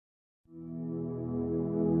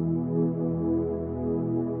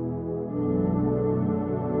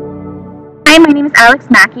my name is Alex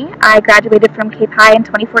Mackey. I graduated from Cape High in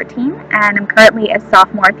 2014 and I'm currently a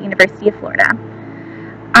sophomore at the University of Florida.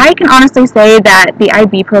 I can honestly say that the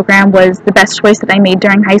IB program was the best choice that I made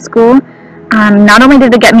during high school. Not only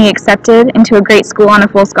did it get me accepted into a great school on a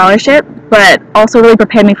full scholarship, but also really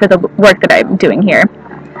prepared me for the work that I'm doing here.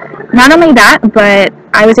 Not only that, but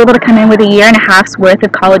I was able to come in with a year and a half's worth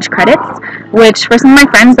of college credits, which for some of my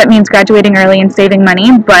friends that means graduating early and saving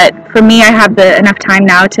money, but for me I have enough time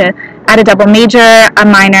now to add a double major, a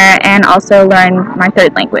minor, and also learn my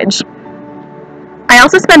third language. I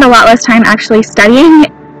also spend a lot less time actually studying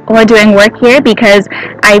or doing work here because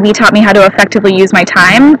IB taught me how to effectively use my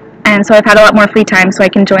time, and so I've had a lot more free time so I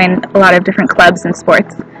can join a lot of different clubs and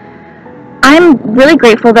sports. I'm really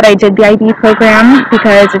grateful that I did the IB program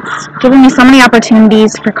because it's given me so many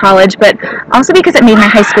opportunities for college, but also because it made my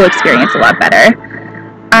high school experience a lot better.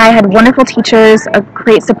 I had wonderful teachers, a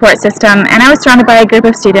great support system, and I was surrounded by a group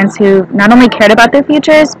of students who not only cared about their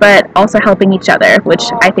futures, but also helping each other, which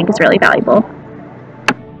I think is really valuable.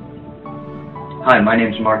 Hi, my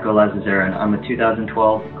name is Marco Lazazaran. I'm a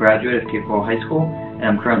 2012 graduate of Cape Coral High School, and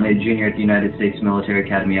I'm currently a junior at the United States Military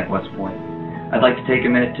Academy at West Point. I'd like to take a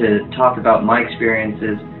minute to talk about my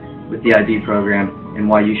experiences with the IB program and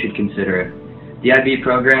why you should consider it. The IB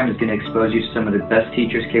program is going to expose you to some of the best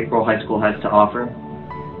teachers Cape Coral High School has to offer.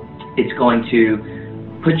 It's going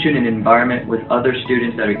to put you in an environment with other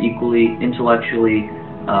students that are equally intellectually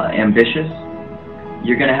ambitious.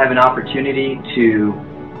 You're going to have an opportunity to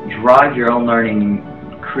drive your own learning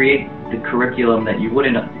and create the curriculum that you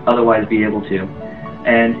wouldn't otherwise be able to.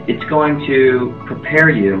 And it's going to prepare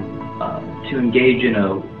you to engage in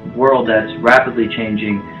a world that's rapidly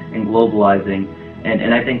changing and globalizing,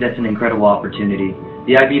 and I think that's an incredible opportunity.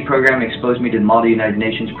 The IB program exposed me to the Model United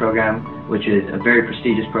Nations program, which is a very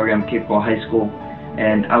prestigious program at Cape Coral High School,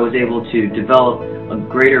 and I was able to develop a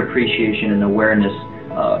greater appreciation and awareness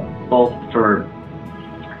both for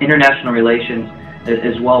international relations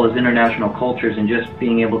as well as international cultures, and just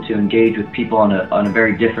being able to engage with people on a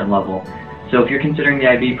very different level. So if you're considering the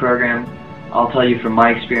IB program, I'll tell you from my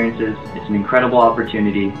experiences, it's an incredible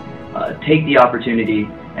opportunity. Take the opportunity,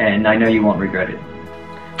 and I know you won't regret it.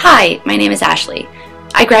 Hi, my name is Ashley.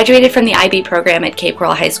 I graduated from the IB program at Cape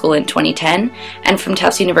Coral High School in 2010 and from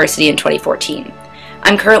Tufts University in 2014.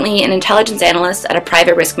 I'm currently an intelligence analyst at a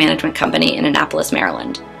private risk management company in Annapolis,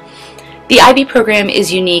 Maryland. The IB program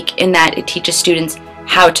is unique in that it teaches students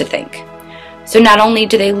how to think. So not only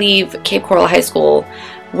do they leave Cape Coral High School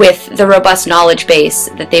with the robust knowledge base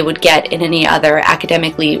that they would get in any other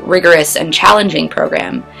academically rigorous and challenging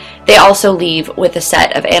program, they also leave with a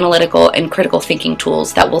set of analytical and critical thinking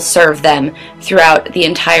tools that will serve them throughout the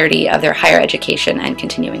entirety of their higher education and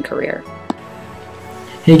continuing career.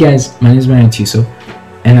 Hey guys, my name is Marian Tiso,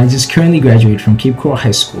 and I just currently graduated from Cape Coral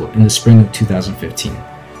High School in the spring of 2015.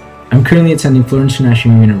 I'm currently attending Florida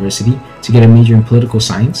International University to get a major in political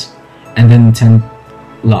science and then attend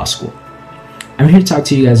law school. I'm here to talk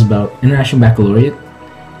to you guys about International Baccalaureate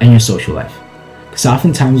and your social life. Because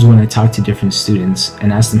oftentimes when I talk to different students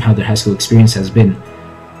and ask them how their high school experience has been,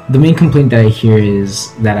 the main complaint that I hear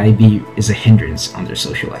is that IB is a hindrance on their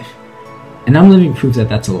social life. And I'm living proof that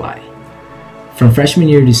that's a lie. From freshman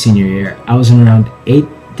year to senior year, I was in around 8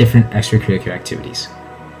 different extracurricular activities.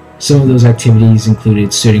 Some of those activities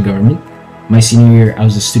included student government. My senior year, I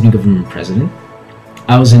was the student government president.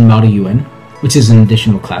 I was in Model UN, which is an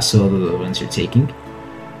additional class to all the ones you're taking,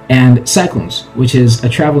 and Cyclones, which is a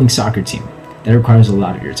traveling soccer team that requires a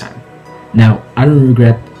lot of your time. Now, I don't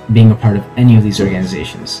regret being a part of any of these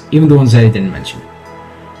organizations, even the ones that I didn't mention.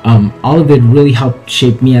 All of it really helped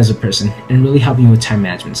shape me as a person and really helped me with time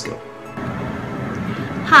management skill.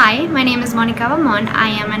 Hi, my name is Monica Bamon. I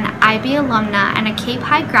am an IB alumna and a Cape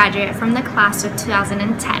High graduate from the class of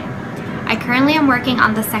 2010. I currently am working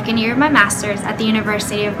on the second year of my master's at the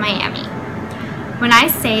University of Miami. When I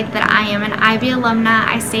say that I am an IB alumna,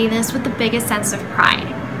 I say this with the biggest sense of pride.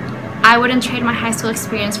 I wouldn't trade my high school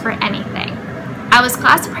experience for anything. I was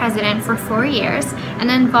class president for 4 years and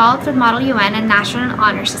involved with Model UN and National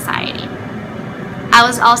Honor Society. I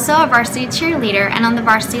was also a varsity cheerleader and on the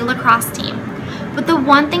varsity lacrosse team. But the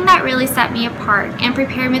one thing that really set me apart and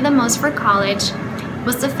prepared me the most for college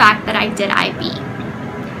was the fact that I did IB.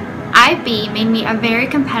 IB made me a very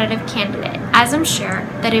competitive candidate, as I'm sure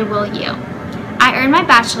that it will you. I earned my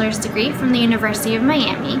bachelor's degree from the University of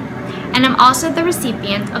Miami, and I'm also the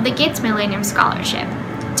recipient of the Gates Millennium Scholarship,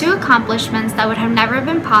 2 accomplishments that would have never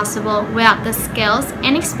been possible without the skills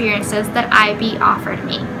and experiences that IB offered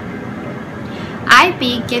me.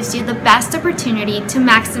 IB gives you the best opportunity to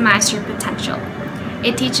maximize your potential.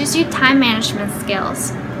 It teaches you time management skills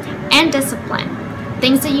and discipline,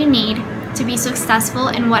 things that you need to be successful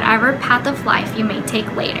in whatever path of life you may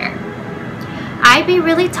take later. IB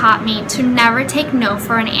really taught me to never take no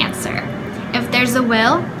for an answer. If there's a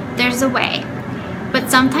will, there's a way. But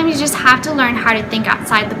sometimes you just have to learn how to think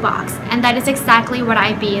outside the box, and that is exactly what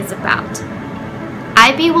IB is about.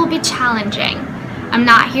 IB will be challenging. I'm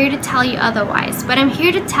not here to tell you otherwise, but I'm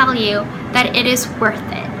here to tell you that it is worth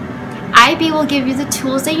it. IB will give you the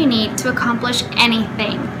tools that you need to accomplish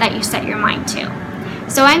anything that you set your mind to.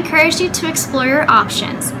 So I encourage you to explore your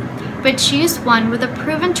options, but choose one with a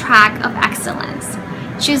proven track of excellence.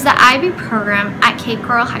 Choose the IB program at Cape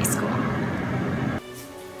Coral High School.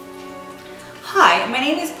 Hi, my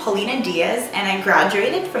name is Paulina Diaz and I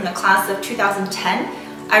graduated from the class of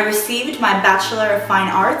 2010. I received my Bachelor of Fine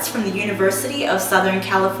Arts from the University of Southern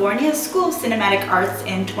California School of Cinematic Arts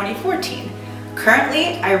in 2014.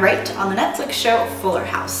 Currently, I write on the Netflix show Fuller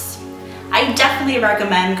House. I definitely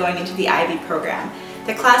recommend going into the IB program.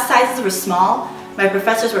 The class sizes were small, my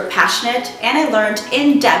professors were passionate, and I learned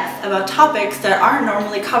in depth about topics that aren't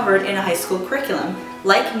normally covered in a high school curriculum,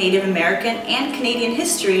 like Native American and Canadian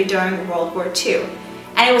history during World War II.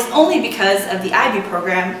 And it was only because of the IB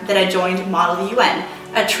program that I joined Model UN,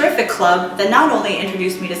 a terrific club that not only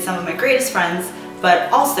introduced me to some of my greatest friends,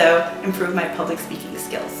 but also improved my public speaking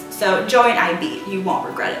skills. So join IB, you won't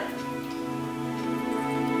regret it.